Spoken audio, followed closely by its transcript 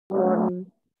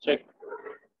Check.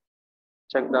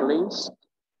 Check the list.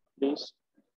 Please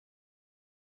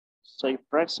say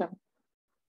present.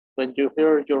 When you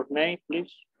hear your name,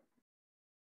 please.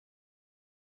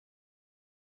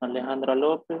 Alejandra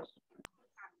López.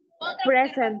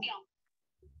 Present.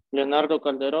 Leonardo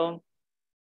Calderón.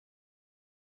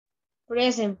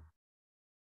 Present.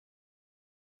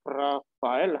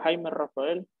 Rafael, Jaime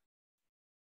Rafael.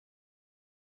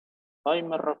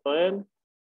 Jaime Rafael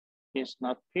is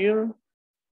not here.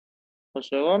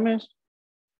 José Gómez.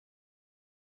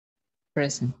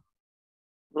 Present.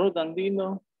 Ruth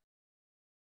Andino.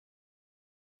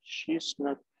 She's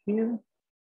not here.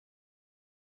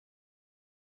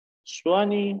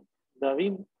 Suani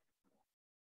David.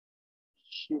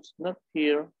 She's not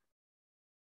here.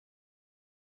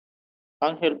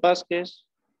 Ángel Vázquez.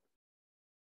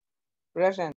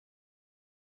 Present.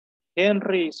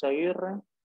 Henry Izaguirre.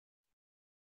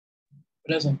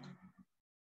 Present.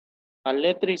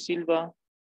 Aletri Silva.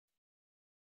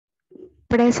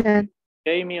 Present.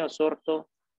 Jamie Osorto.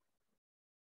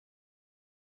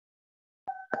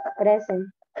 Present.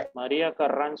 María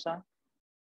Carranza.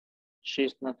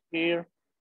 She's not here.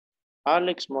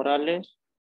 Alex Morales.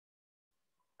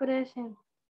 Present.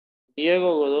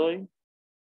 Diego Godoy.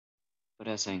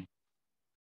 Present.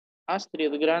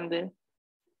 Astrid Grande.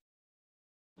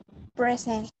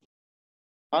 Present.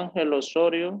 Ángel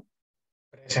Osorio.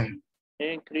 Present.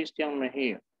 Y Cristian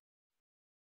Mejía.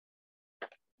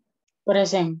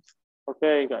 Present.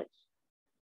 Okay, guys.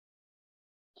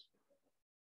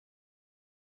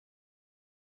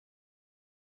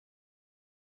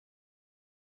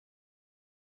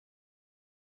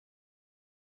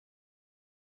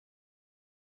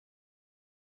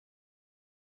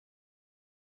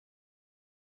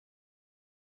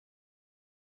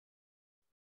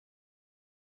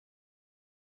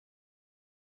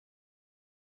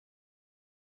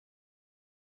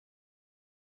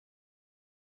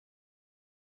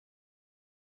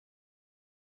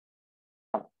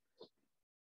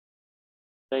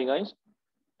 Okay, guys,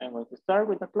 I'm going to start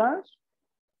with the class.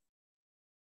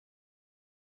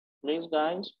 Please,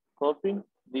 guys, copy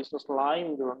this slide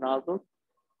in your notebook.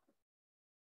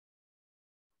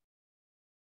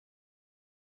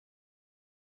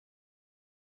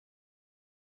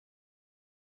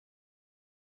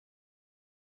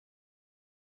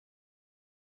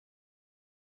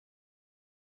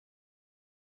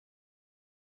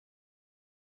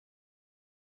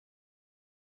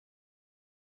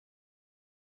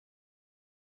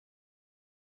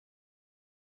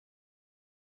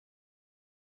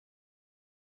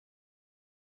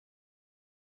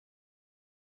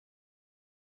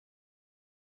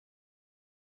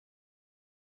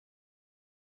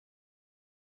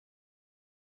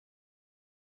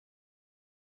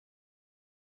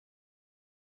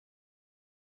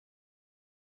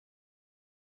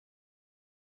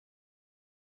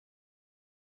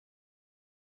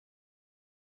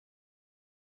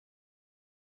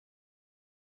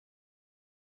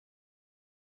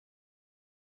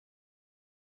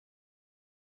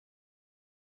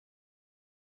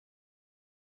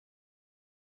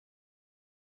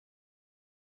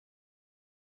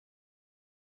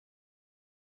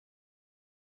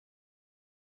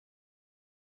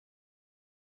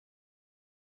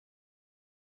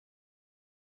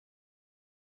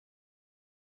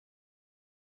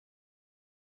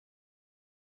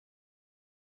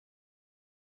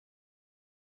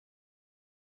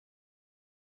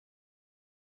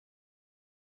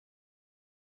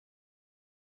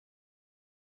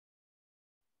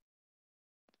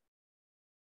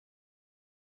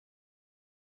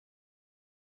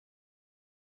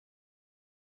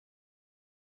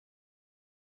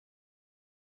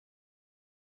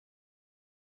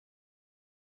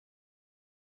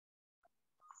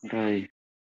 Ready.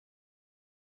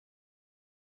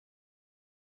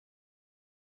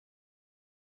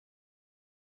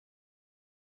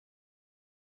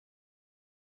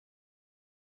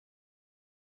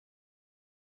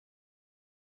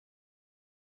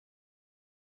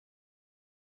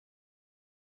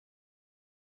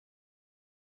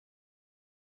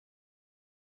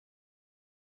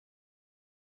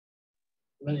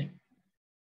 Ready.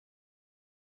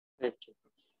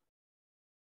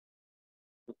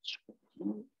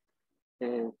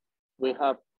 We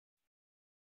have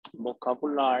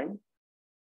vocabulary,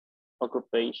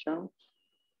 occupation,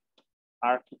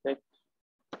 architect,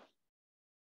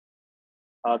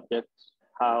 objects,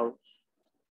 house,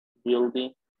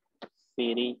 building,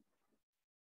 city,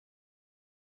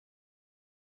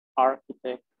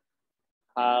 architect,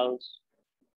 house,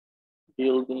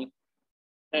 building,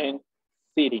 and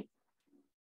city.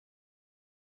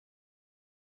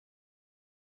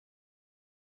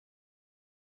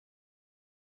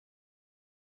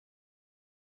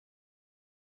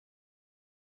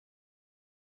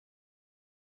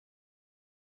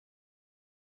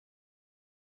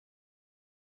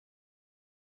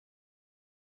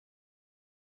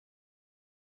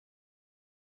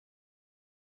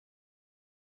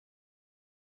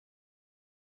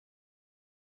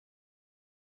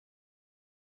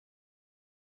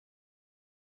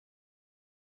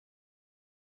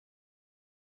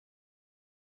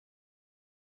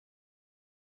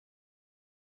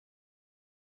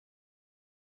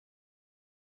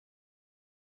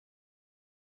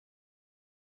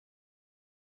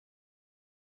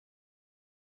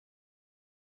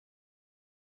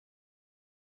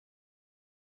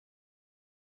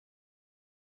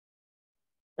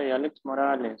 Okay, Alex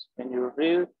Morales, can you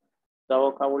read the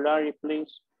vocabulary,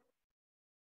 please?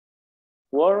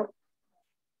 Word,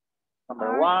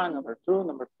 number 1, number 2,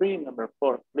 number 3, number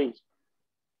 4, please.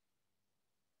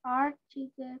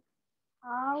 Architect,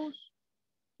 house,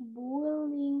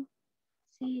 building,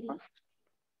 city.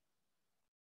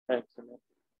 Excellent.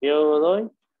 Yo doy.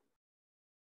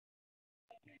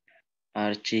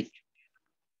 Architect.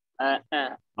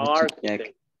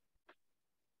 Architect.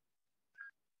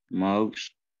 Mouse.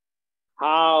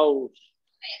 House.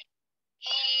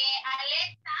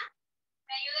 Alexa,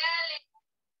 ¿me ayuda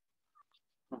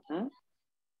Alexa?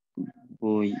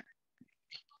 Boy.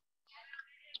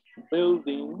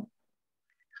 Building.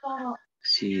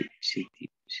 City.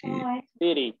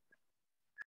 City.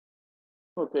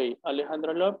 Okay,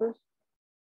 Alejandra Lopez.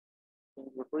 Can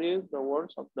you read the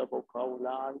words of the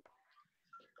vocabulary?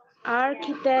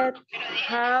 Architect,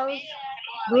 house,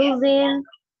 building,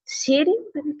 city.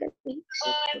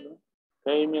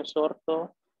 Okay, Miss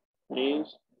Orto,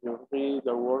 please, you read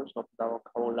the words of the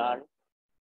vocabulary.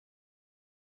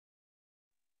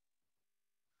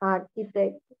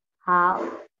 Architect,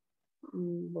 house,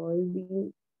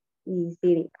 building, y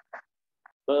city.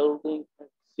 Building,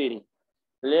 city.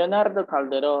 Leonardo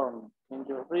Calderon, can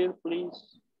you read,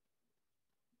 please?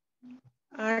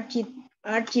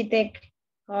 Architect,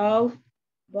 house,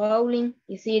 building,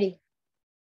 y city.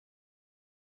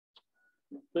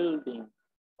 Building,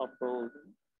 a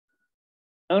building.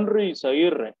 Henry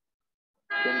Zaguirre,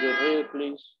 can you read,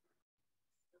 please?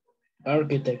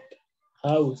 Architect,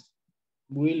 house,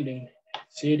 building,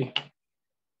 city.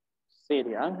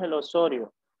 City. Ángel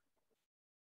Osorio.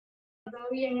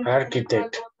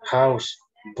 Architect, house,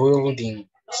 building,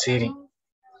 city.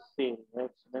 City,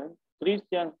 excellent.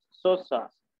 Cristian Sosa.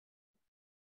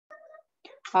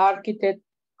 Architect,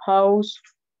 house,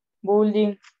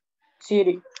 building,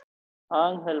 city.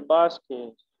 Ángel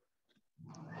Vázquez.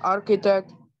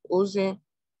 Architect, house,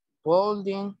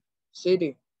 building,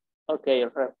 city. Okay,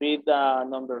 repeat the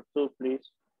number 2,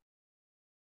 please.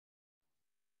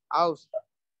 House.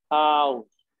 House.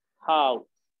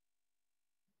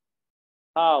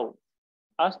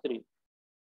 Astrid.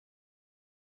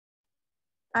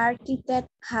 Architect,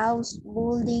 house,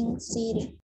 building,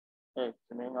 city.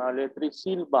 Excellent. Aletri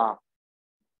Silva.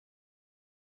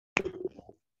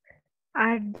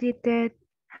 Architect,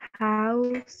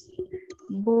 house,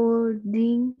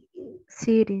 building,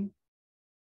 city.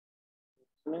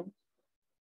 Excellent.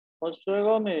 Josué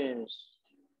Gómez.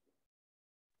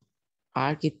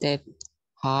 Architect,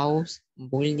 house,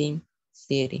 building,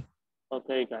 city.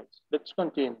 Okay, guys, let's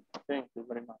continue. Thank you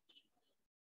very much.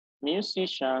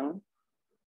 Musician,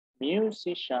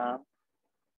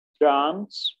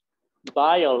 drums,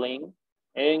 violin,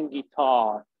 and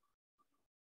guitar.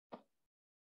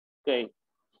 Okay.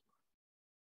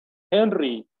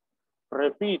 Henry,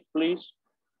 repeat, please.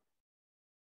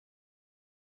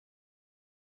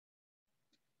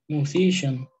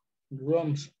 Musician,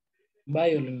 drums,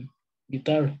 violin,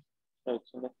 guitar.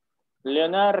 Excellent.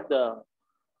 Leonardo,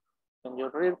 can you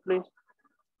read, please?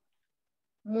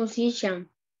 Musician,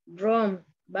 drum,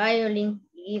 violin,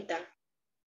 guitar.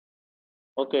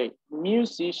 Okay,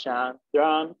 musician,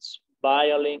 drums,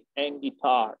 violin, and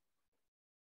guitar.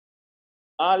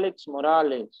 Alex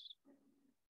Morales.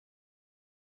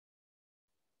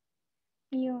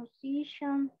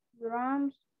 Musician,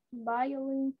 drums,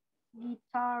 violin,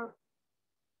 guitar.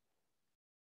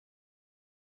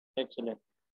 Excellent.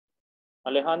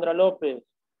 Alejandra López.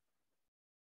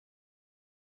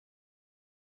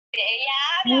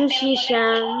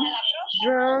 Musician,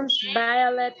 drums,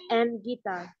 violin, and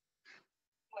guitar.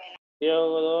 Diego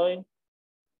Godoy.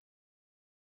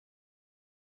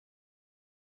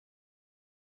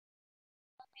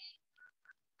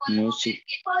 Music.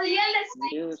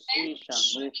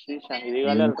 Musician. Y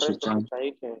dígale al resto que está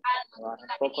ahí que baje un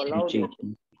poco el audio.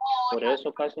 Por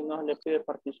eso casi no se le pide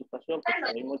participación,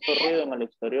 porque hay mucho ruido en el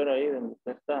exterior ahí donde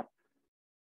usted está.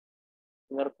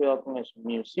 Tener cuidado con eso.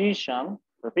 Musician,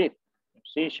 repeat.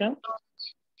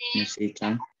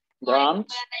 Musician, drums,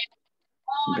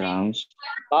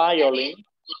 violin,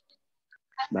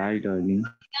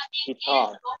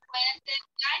 guitar.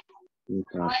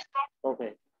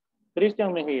 Okay.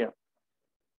 Cristian Mejía.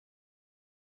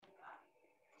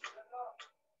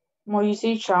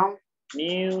 Musician,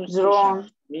 Musician.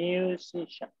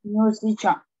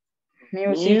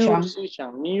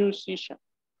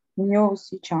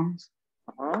 musicians,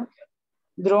 Ajá.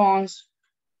 drums,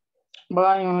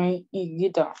 violin y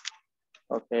guitar.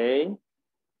 Ok.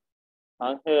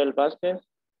 Ángel Vázquez.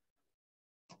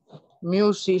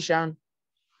 Musician,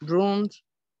 drums,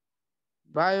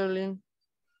 violin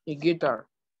y guitar.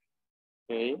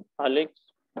 Ok. Alex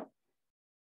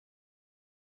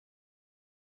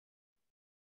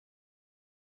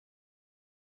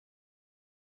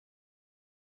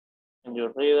Can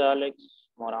you read, Alex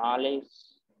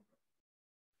Morales?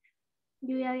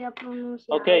 Yo ya había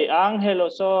pronunciado. Okay, Ángel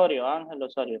Osorio.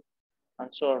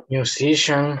 Answer.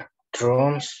 Musician,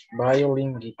 drums,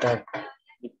 violin, guitar.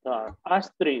 Guitar.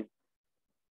 Astrid.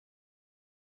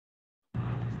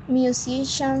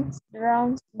 Musicians,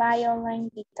 drums, violin,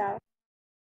 guitar.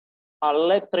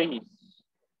 Aletris.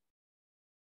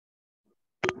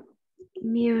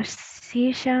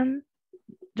 Musician,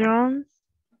 drums,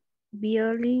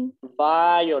 violin,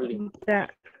 Violin.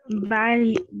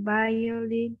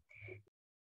 violin,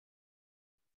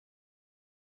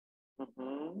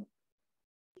 Mhm.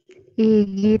 y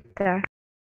guitar.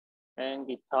 And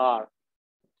guitar.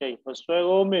 Okay, Josué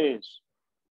Gómez.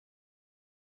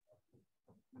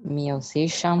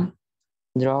 Musician,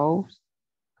 drums,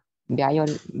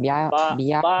 violin,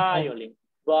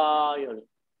 Violin.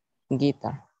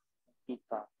 guitar.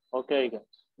 Guitar. Okay,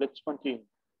 guys, let's continue.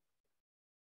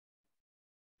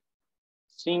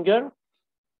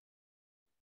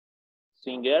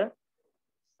 Singer,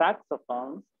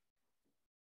 saxophone,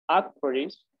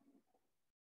 actress,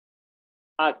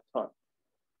 actor.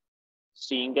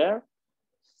 Singer,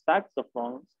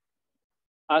 saxophone,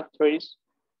 actress,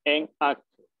 and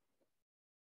actor.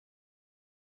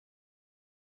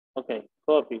 Okay,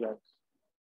 copy, guys.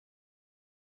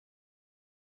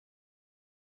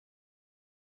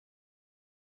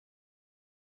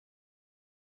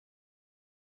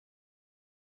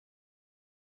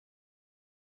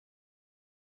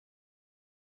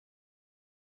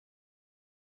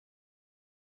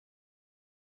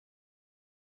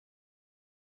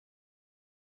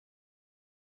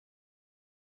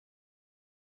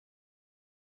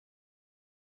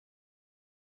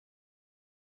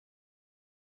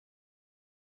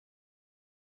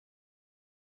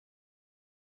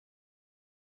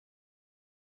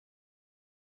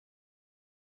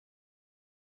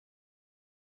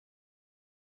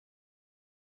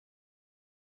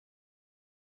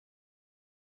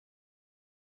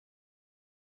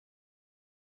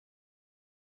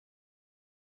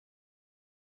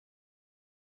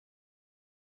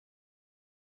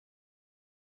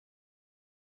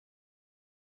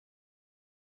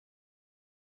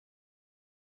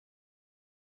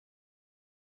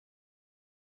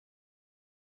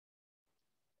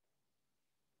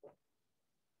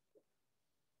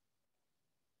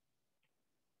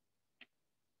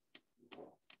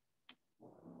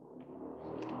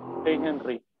 Okay,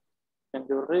 Henry, can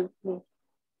you read, please?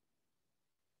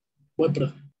 What,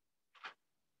 profe?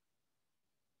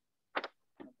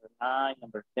 Number 9,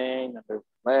 number 10, number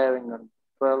 11, number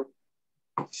 12.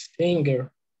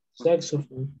 Singer,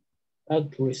 saxophone,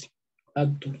 actress,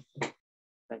 actor.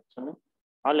 Excellent.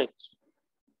 Alex.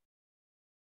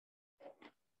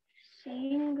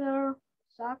 Singer,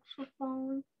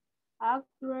 saxophone,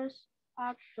 actress,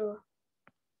 actor.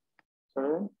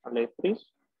 Sorry, Aletris.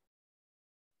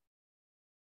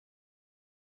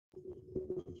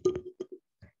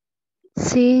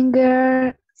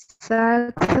 Singer,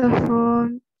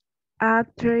 saxophone,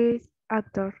 actress,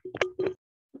 actor.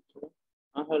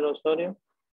 Ángel Osorio.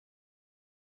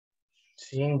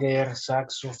 Singer,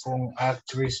 saxophone,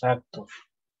 actress, actor.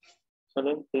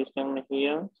 Excellent. Cristian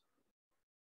Mejía.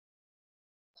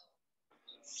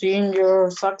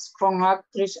 Singer, saxophone,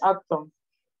 actress, actor.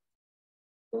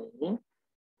 Okay.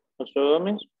 Josué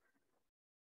Gómez.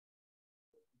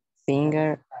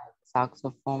 Singer,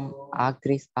 saxophone,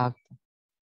 actress, actor.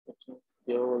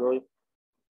 Diego Godoy.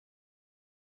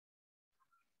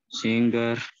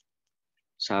 Singer,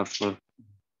 saxophone,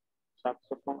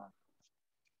 Saxophone.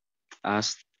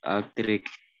 actress, actor.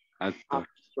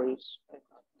 Actress.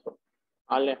 Actor.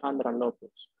 Alejandra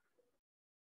López.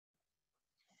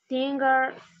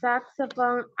 Singer,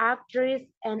 saxophone, actress,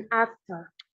 and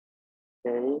actor.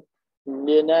 Okay.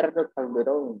 Leonardo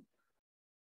Calderón.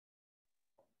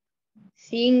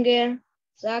 Singer,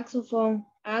 saxophone,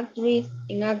 actress,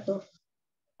 and actor.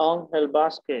 Ángel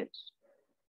Vázquez.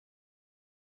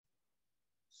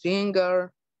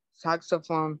 Singer,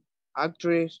 saxophone,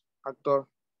 actress, actor.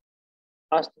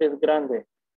 Astrid Grande.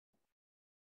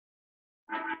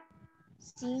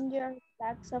 Singer,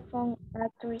 saxophone,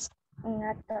 actress, and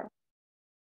actor.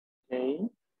 Okay.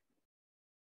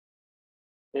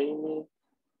 Amy.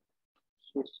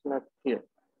 She's not here.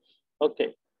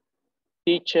 Okay.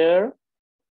 Teacher,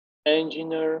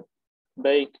 engineer,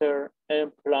 baker,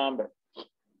 and plumber.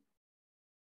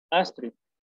 Astrid,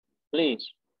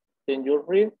 please, can you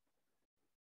read?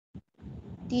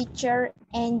 Teacher,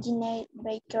 engineer,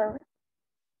 baker,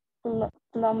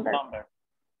 plumber.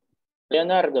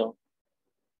 Leonardo.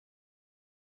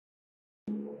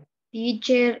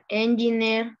 Teacher,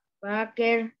 engineer,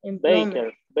 baker, and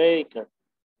plumber. Baker.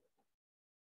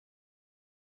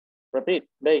 Repeat,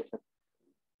 baker.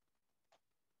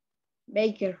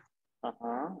 Baker.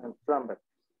 And plumber.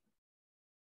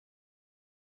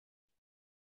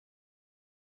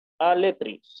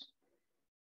 Letters.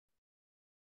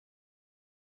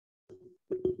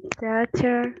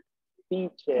 Teacher.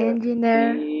 Teacher.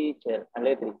 Engineer. Teacher.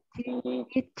 Letters.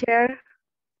 Teacher.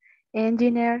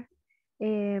 Engineer.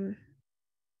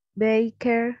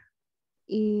 Baker.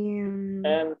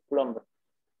 And plumber.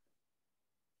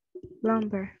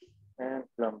 Plumber. And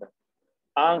plumber.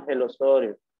 Ángel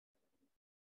Osorio.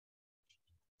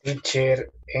 Teacher,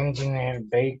 engineer,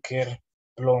 baker,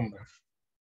 plumber.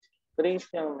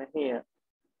 Cristian Mejía.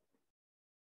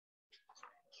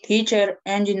 Teacher,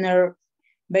 engineer,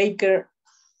 baker,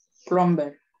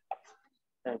 plumber.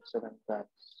 Excellent, guys.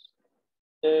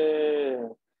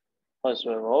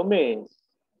 Josué Gómez.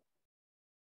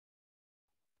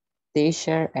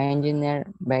 Teacher, engineer,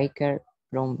 baker,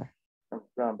 plumber. And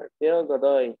plumber. Diego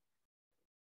Godoy.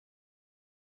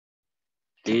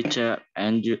 Teacher,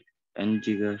 engineer,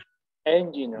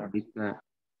 Engineer.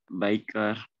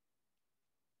 baker,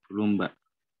 plumber.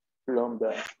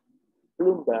 Plumber.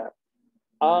 Plumber.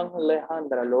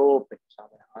 Alejandra López.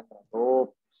 Alejandra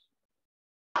López.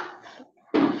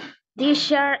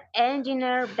 Teacher,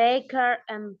 engineer, baker,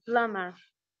 and plumber.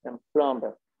 And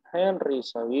plumber. Henry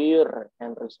Zaguirre.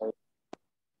 Henry Zaguirre.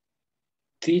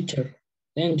 Teacher,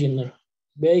 engineer,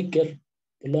 baker,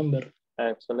 plumber.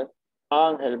 Excellent.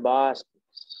 Ángel Vázquez.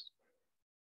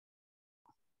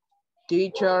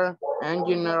 Teacher,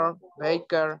 engineer,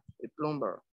 baker, y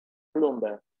plumber.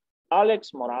 Plumber.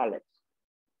 Alex Morales.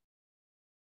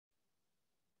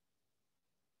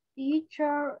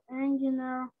 Teacher,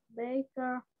 engineer,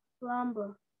 baker,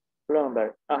 plumber.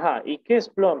 Plumber. Ajá. ¿Y qué es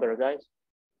plumber, guys?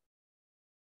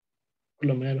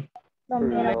 Plomero.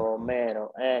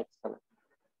 Plomero. Excellent.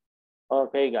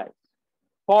 Okay, guys.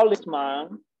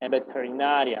 Policeman and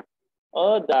veterinaria.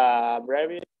 Oh, the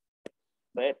abbreviation.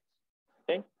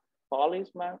 Okay.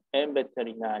 Policeman and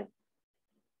veterinarian.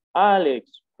 Alex,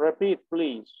 repeat,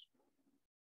 please.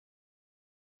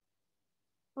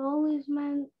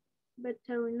 Policeman,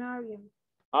 veterinarian.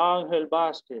 Ángel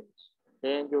Vázquez,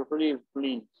 can you read,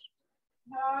 please?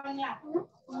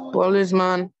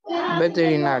 Policeman,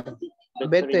 veterinary.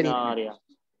 Veterinaria.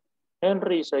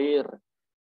 Henry Zaguirre.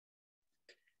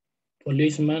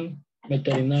 Policeman,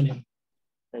 veterinarian.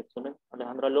 Excellent.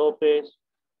 Alejandra López.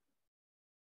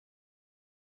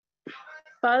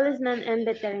 Policeman and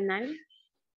veterinarian.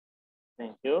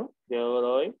 Thank you. Diego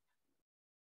Godoy.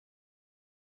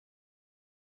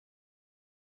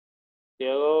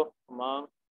 Diego, come on.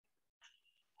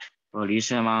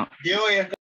 Policeman,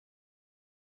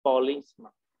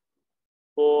 Policeman.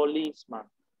 Policeman.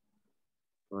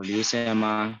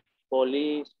 policeman,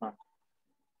 Policeman.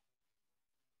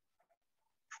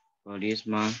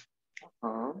 policeman,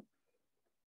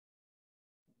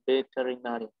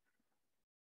 Veterinary.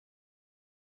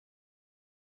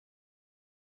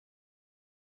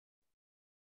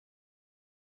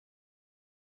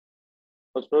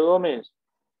 Josué Gómez.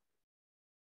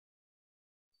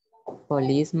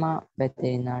 Policeman,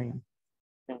 veterinarian.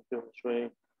 Thank you,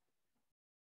 Josué.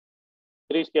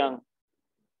 Cristian.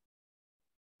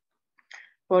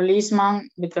 Policeman,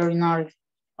 veterinary.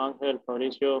 Ángel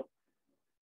Fabricio.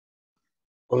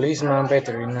 Policeman,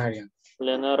 veterinarian.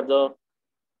 Leonardo.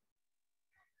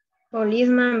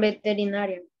 Policeman,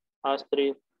 veterinarian.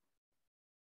 Astrid.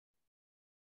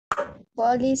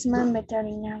 Policeman,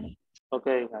 veterinarian.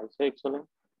 Okay, guys, excellent.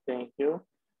 Thank you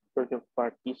for your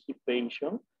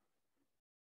participation.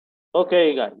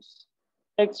 Okay, guys,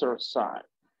 exercise.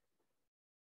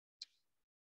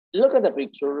 Look at the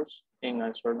pictures and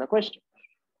answer the questions.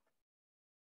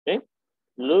 Okay,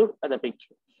 look at the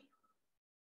pictures.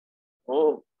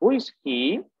 Oh, who is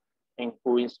he and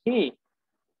who is he?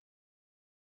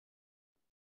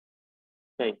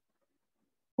 Okay,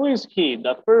 who is he?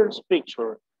 The first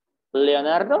picture,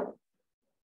 Leonardo?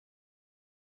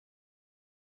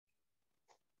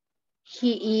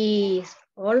 He is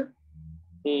all.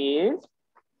 He is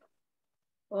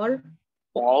All.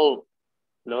 Paul.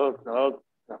 Look,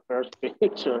 the first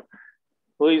picture.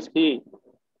 Who is he?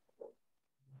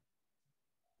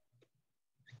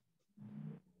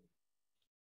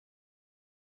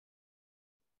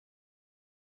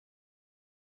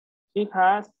 He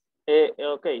has,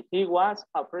 okay, he was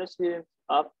a president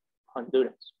of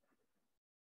Honduras.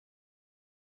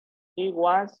 He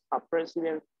was a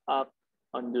president of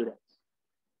Honduras.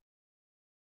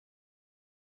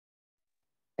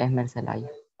 Es Mercelaya.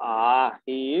 Ah,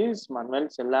 he is Manuel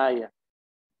Zelaya.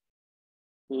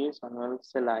 He is Manuel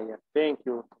Zelaya. Thank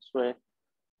you, Josué.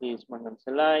 He is Manuel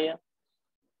Zelaya.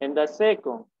 And the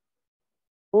second,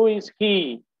 Who is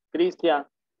he? Christian.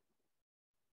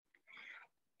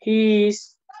 He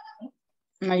is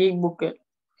Nayib Bukele.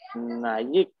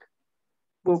 Nayib.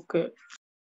 Bukele.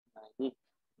 Nayib.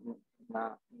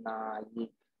 Nayib.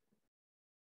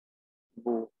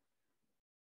 Bukele.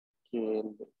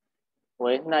 ¿O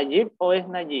es Nayib o es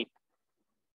Nayib?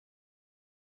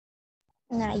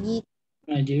 Nayib.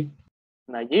 Nayib.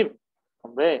 Nayib.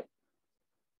 Hombre.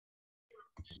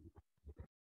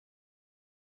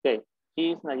 Okay.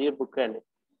 He is Nayib Bukele.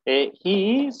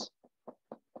 He is,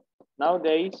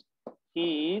 nowadays,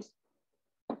 he is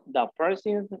the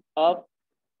president of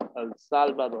El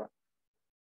Salvador.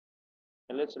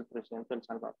 Él es el presidente de El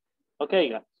Salvador. Okay,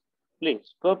 guys.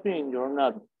 Please, copy in your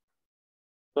notebook.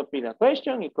 Copy the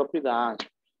question and copy the answer.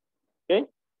 Okay?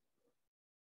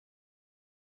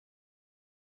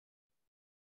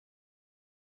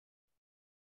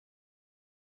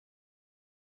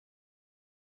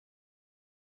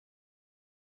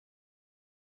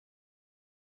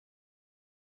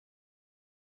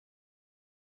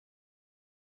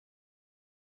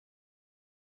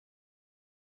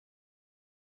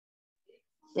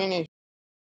 Finish.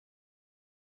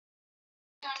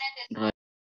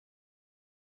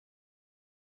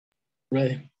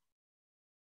 Ready.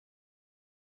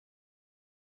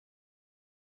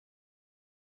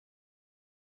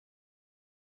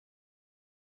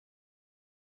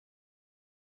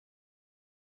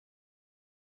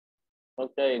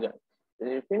 Okay, guys.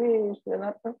 Did you finish,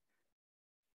 Renata?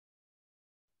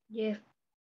 Yes.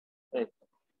 Okay.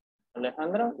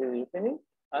 Alejandra, did you finish?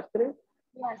 Astrid?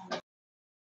 Yes.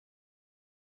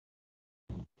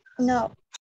 No.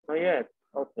 Not yet.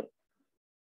 Okay.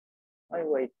 I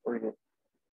wait for you.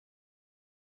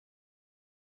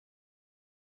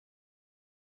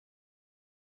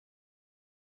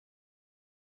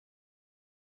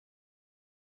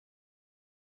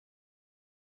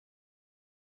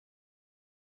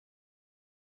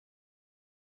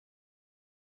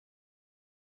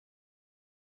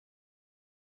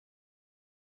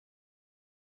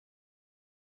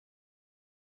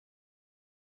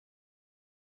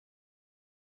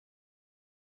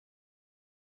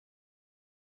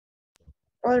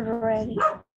 Already.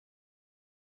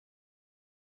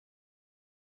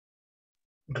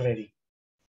 Ready.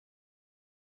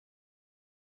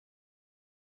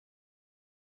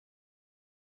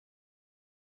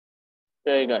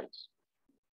 Okay, guys.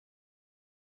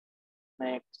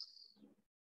 Next.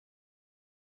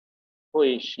 Who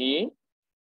is she?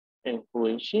 And who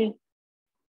is she?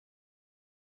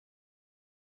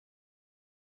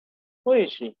 Who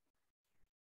is she?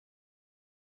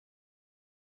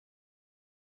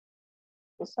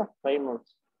 She's a famous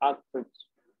actress.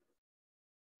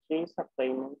 She's a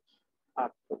famous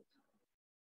actress.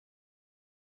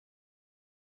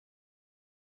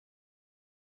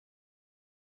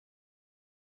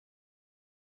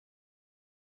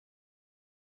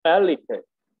 Elite.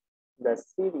 The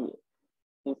city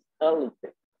is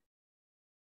elite.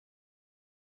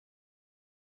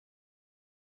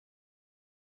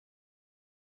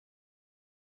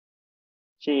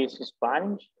 She is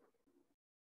Spanish.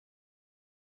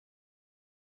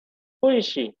 Who is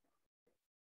she?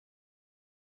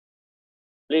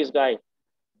 Please, guys,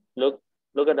 look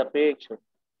at the picture.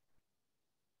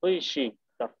 Who is she?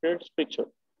 The first picture.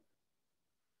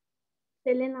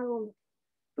 Selena Gomez.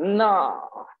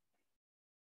 No.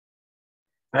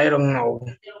 I don't know.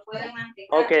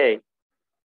 Okay.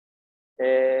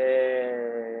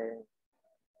 The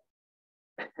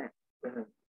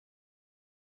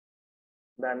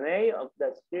name of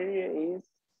the series is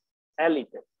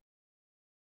Elite.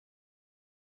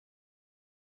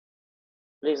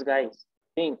 Please, guys,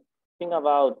 think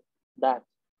about that.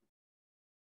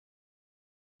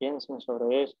 Piensen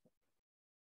sobre esto.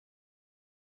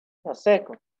 The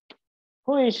second,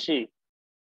 who is she?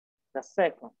 The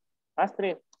second,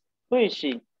 Astrid, who is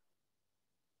she?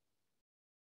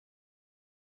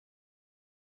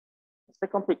 The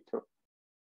second picture,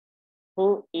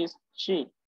 who is she?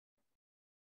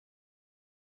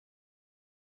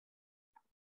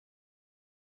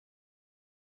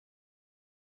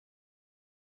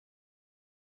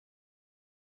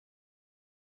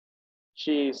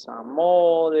 She's a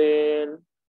model.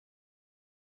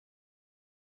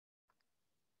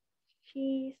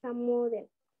 She's a model.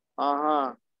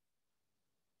 Uh-huh.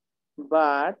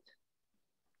 But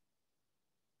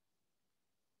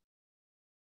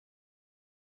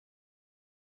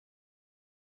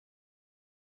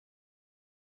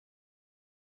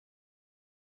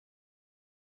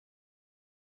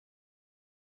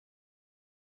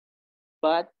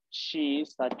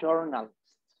she's a journalist.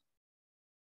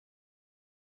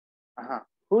 Uh-huh.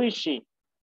 Who is she?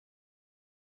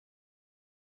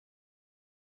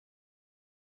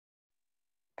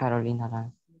 Carolina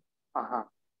Lanz. Uh-huh.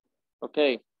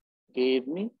 Okay. Give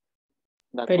me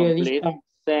the complete Periodista.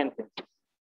 sentence.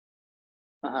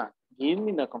 Uh-huh. Give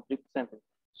me the complete sentence.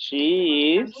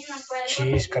 She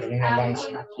is Carolina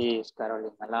Lanza. She is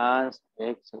Carolina Lanza.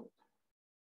 Excellent.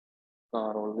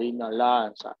 Carolina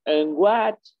Lanza. And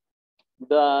what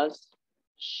does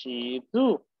she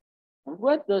do? And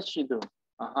what does she do?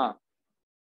 Uh-huh.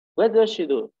 What does she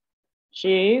do?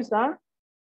 She is a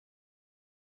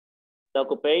the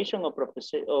occupation or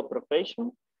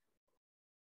profession.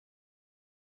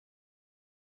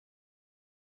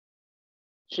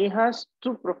 She has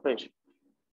two professions.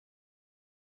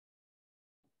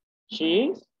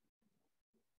 She is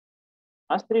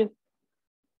Astrid.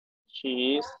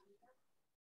 She is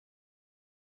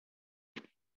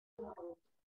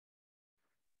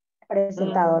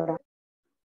Presentadora.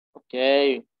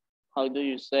 okay. How do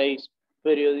you say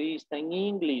periodista in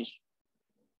English?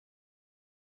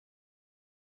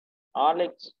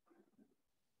 Alex?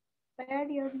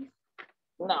 Periodista.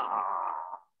 No.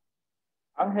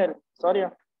 Ángel, sorry.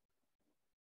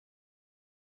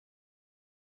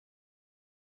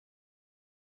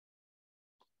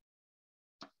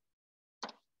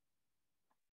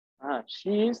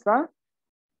 She is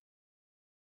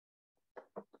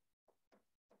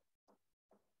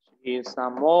a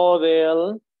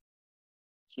model.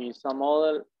 She's a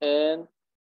model and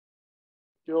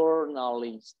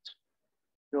journalist.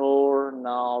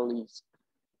 Journalist.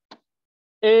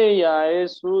 Ella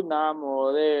es una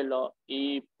modelo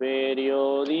y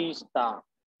periodista.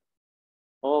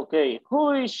 Okay,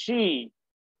 who is she?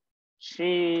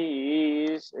 She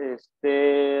is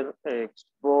Esther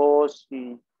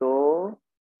Exposito.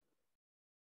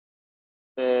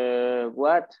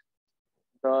 What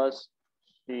does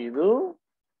she do?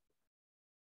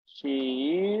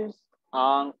 She is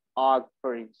an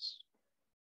actress.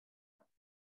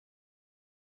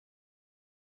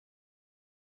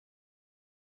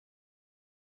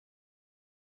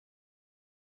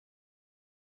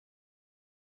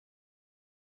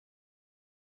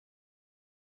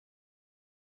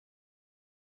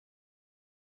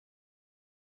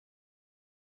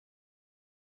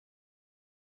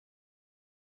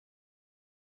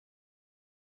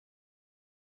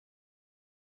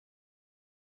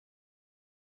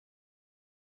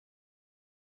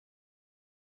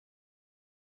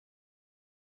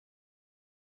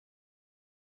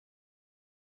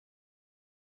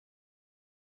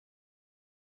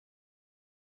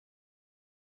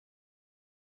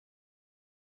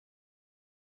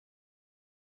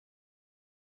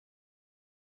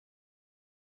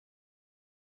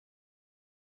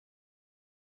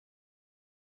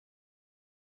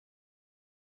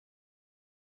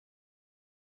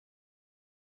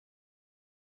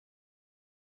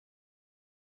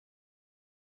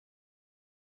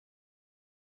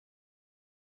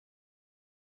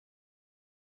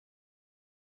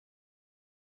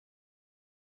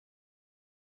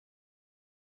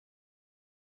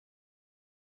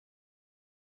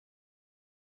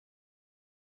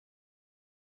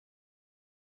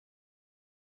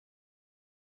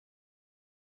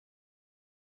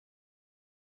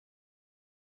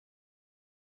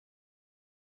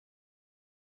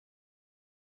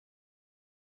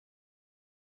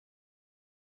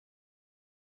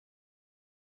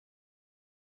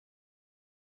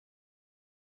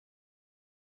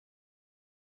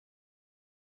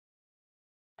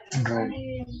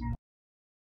 Ready.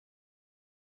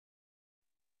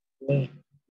 Play.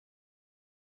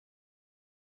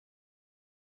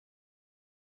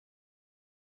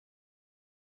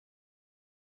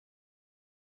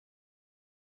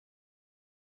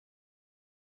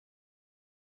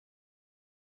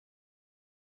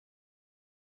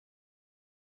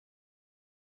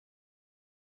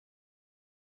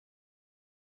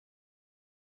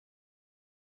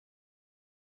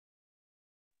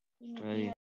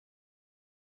 Ready.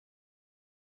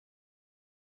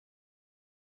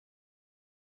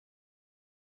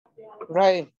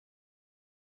 Right.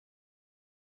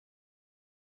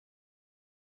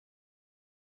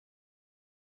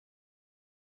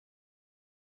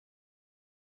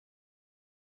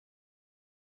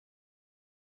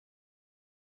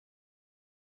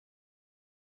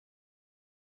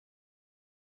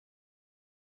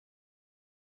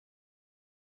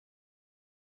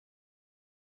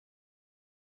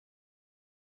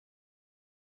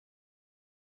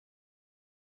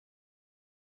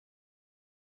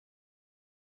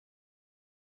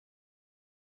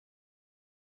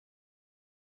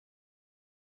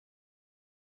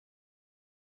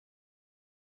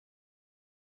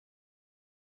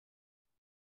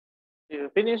 You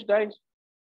finish, guys?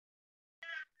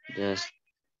 Yes.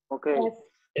 Okay. Yes.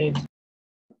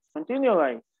 Continue,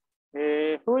 guys.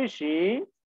 Who is she?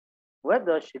 What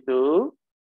does she do?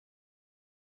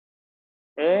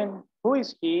 And who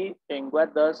is he? And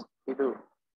what does he do?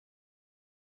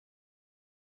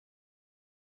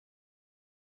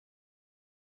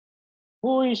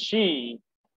 Who is she?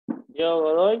 Yo,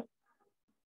 Godoy.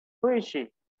 Who is she?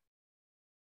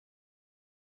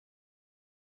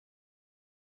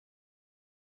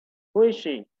 Who is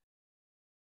she?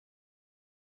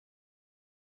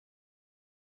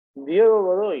 Diego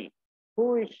Godoy.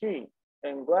 Who is she?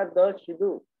 And what does she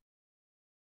do?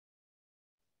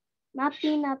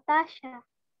 Mapi Natasha.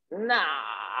 Nah.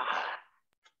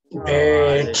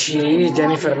 She is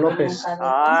Jennifer Lopez.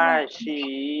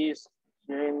 She is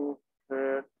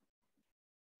Jennifer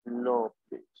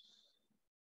Lopez.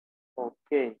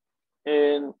 Okay.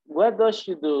 And what does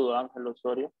she do, Angel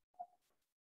Osorio?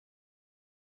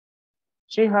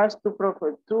 She has two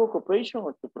occupations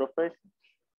or two professions.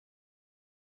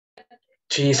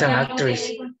 She is an actress.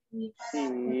 She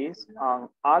is an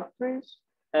actress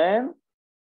and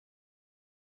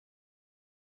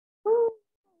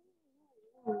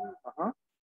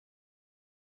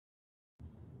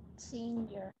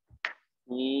Singer.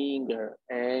 singer.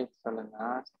 Excellent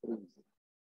actress.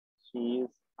 She is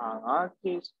an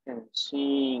artist and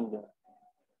singer.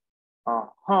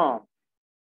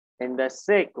 And the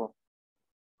second,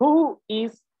 who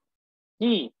is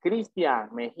he? Christian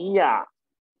Mejia.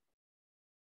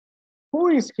 Who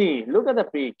is he? Look at the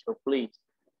picture, please.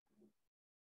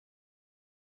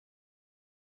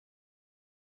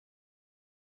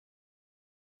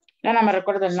 Ya no me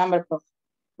recuerdo el nombre, profe.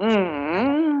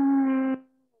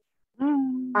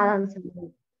 Adam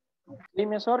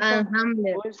Dime, Sorto.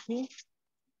 Hamler. Who is he?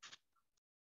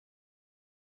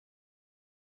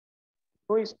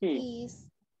 Who is he? He's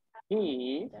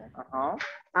He.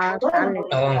 Adam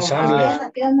Sandler.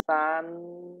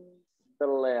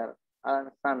 Sandler.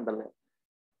 Adam Sandler.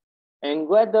 And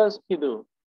what does he do?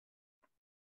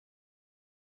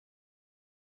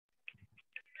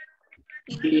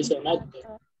 He is an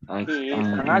actor. He is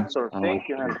an actor. Thank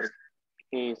you, Henry.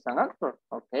 He is an actor.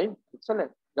 Okay,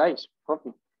 excellent. Guys,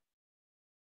 copy.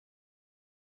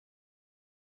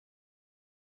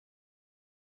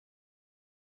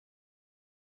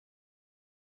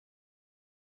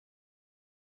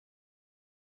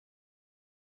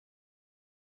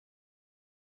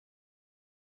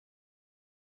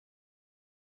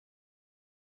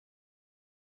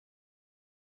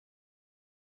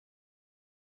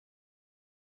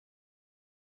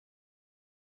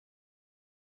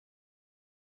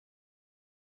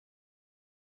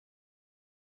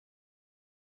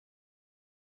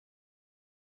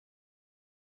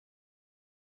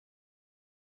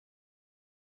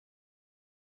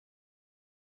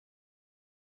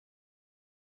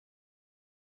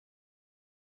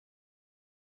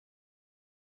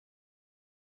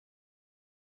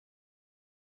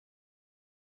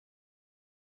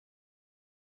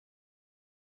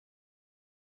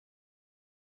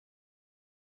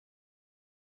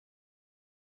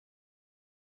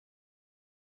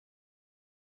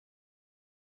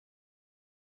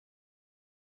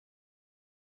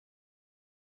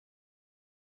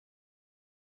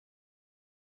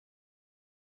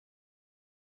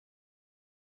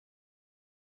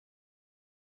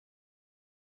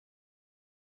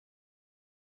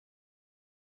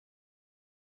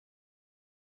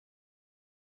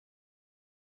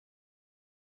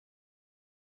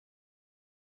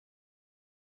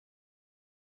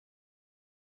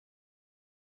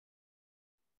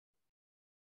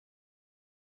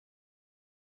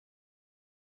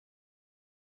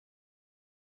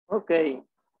 Okay.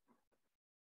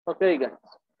 Okay, guys.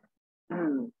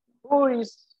 Who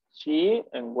is she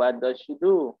and what does she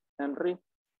do, Henry?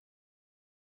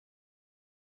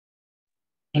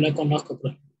 No le conozco,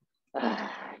 profe.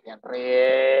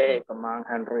 Henry, come on,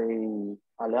 Henry.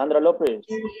 Alejandra Lopez.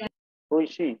 Who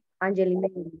is she? Angelina.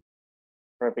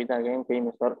 Repeat again,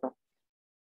 please, Sorto.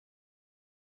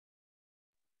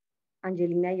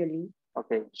 Angelina Jolie.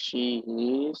 Okay, she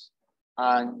is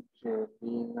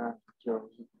Angelina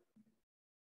Jolie.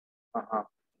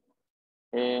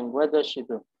 And what does she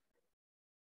do?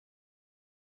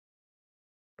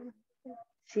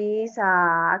 She's an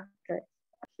actress.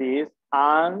 She is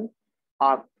an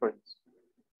actress.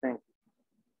 Thank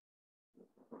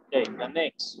you. Okay, the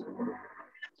next.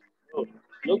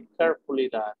 Look carefully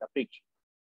at the picture.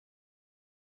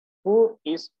 Who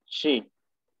is she?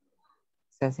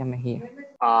 Cecia Mejia.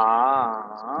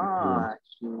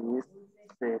 She is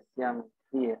Cecia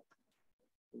Mejia.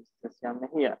 Cecia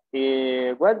Mejia.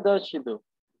 What does she do?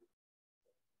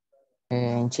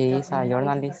 And she is a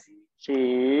journalist. She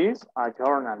is a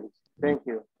journalist. Thank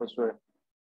you, Josué.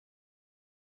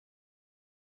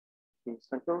 She's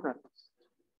a journalist.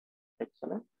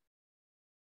 Excellent.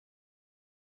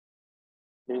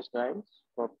 Please, guys,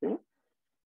 copy.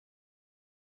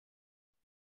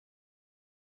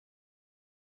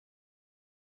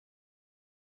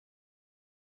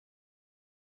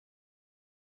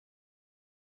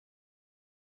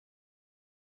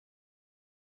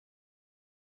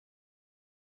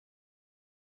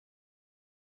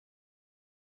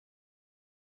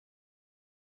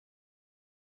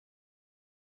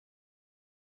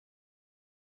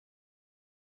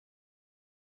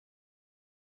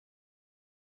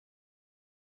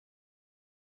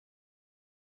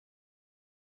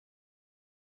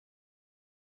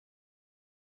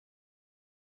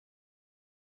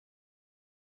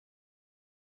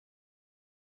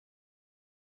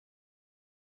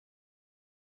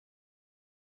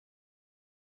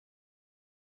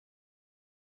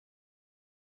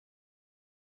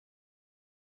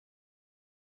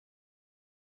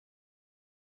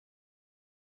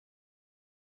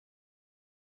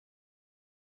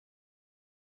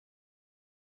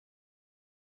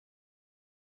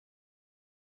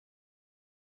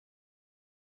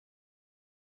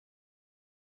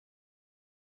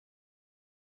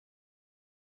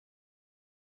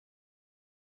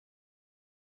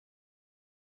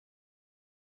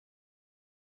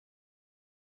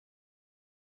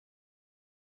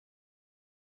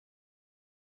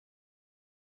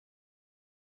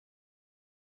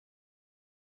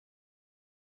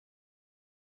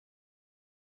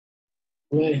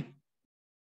 Well,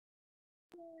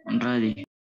 I'm ready.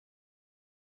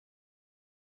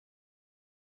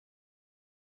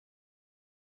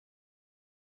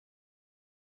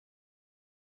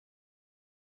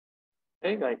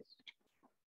 Hey, guys.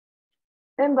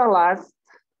 And the last,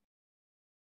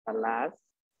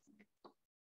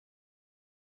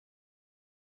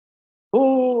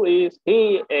 Who is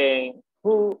he and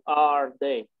who are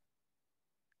they?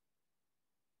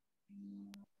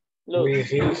 Look.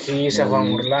 He is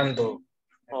Juan Orlando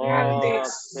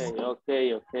Hernandez.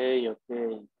 Okay.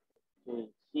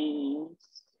 He is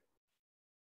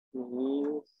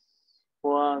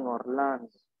Juan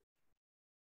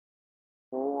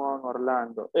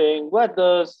Orlando. And what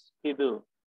does he do?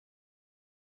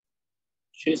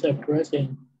 she's a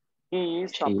president. He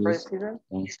is a president.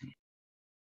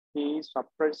 He is a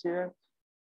president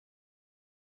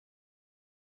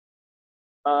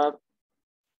of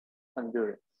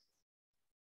Honduras.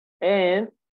 And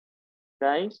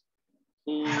guys,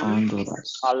 he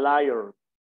is a liar.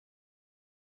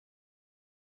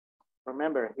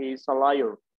 Remember, he is a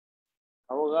liar.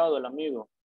 Abogado, el amigo.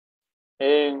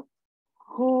 And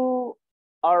who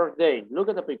are they? Look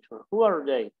at the picture. Who are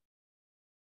they?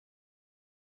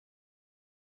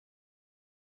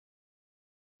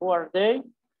 Who are they?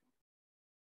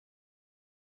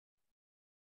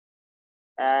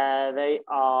 They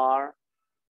are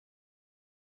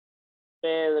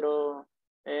Pedro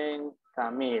and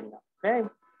Camila. Okay.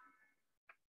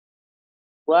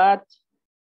 What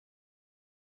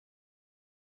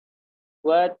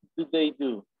do they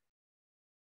do?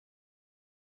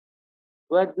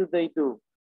 What do they do?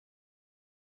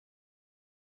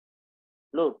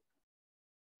 Look,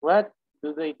 what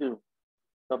do they do?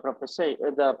 The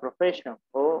profession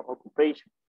or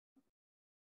occupation.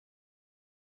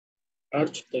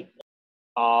 Architect.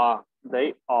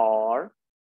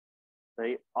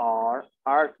 They are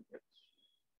architects.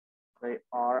 They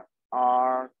are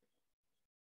architects.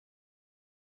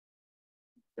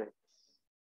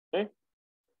 Okay.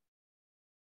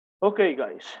 Okay,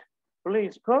 guys.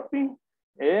 Please copy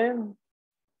and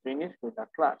finish with the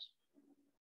class.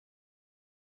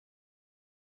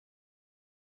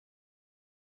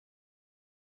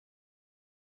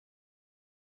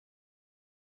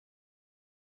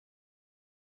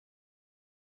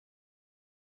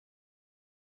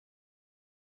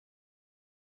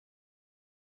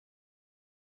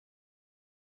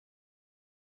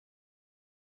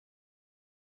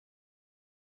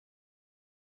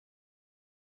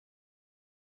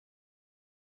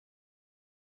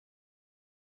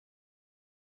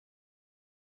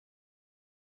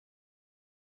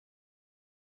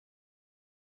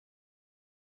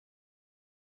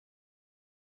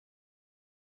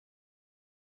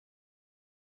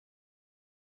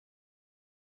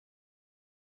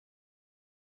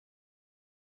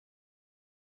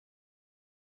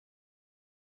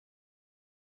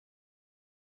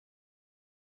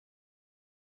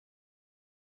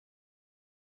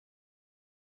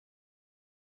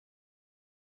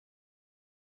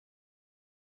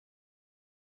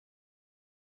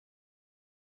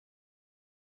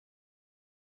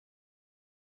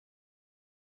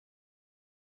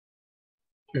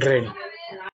 Ready.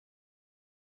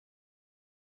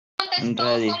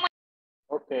 Ready.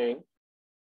 Okay.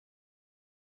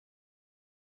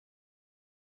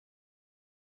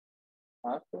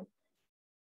 Awesome.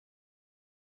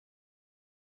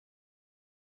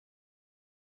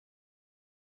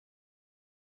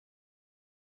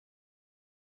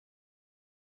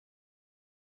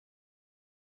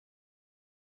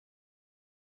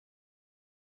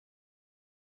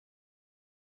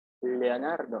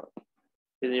 Leonardo,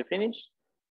 did you finish?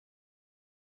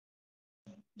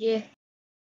 Yeah.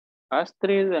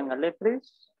 Astrid and Aletris?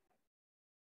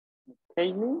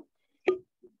 Kaylee?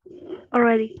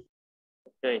 Already.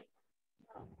 Okay.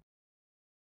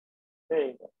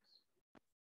 Okay.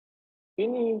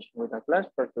 Finish with the class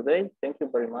for today. Thank you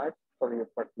very much for your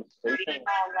participation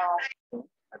and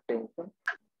attention.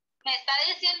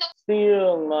 See you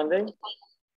on Monday.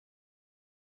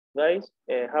 Guys,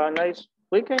 have a nice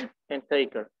weekend and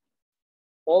take care.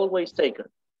 Always take care.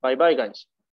 Bye-bye, guys.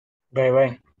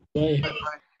 Bye-bye. Bye.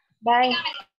 Bye.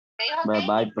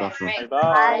 Bye-bye, Prof.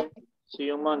 Bye-bye. See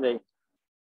you Monday.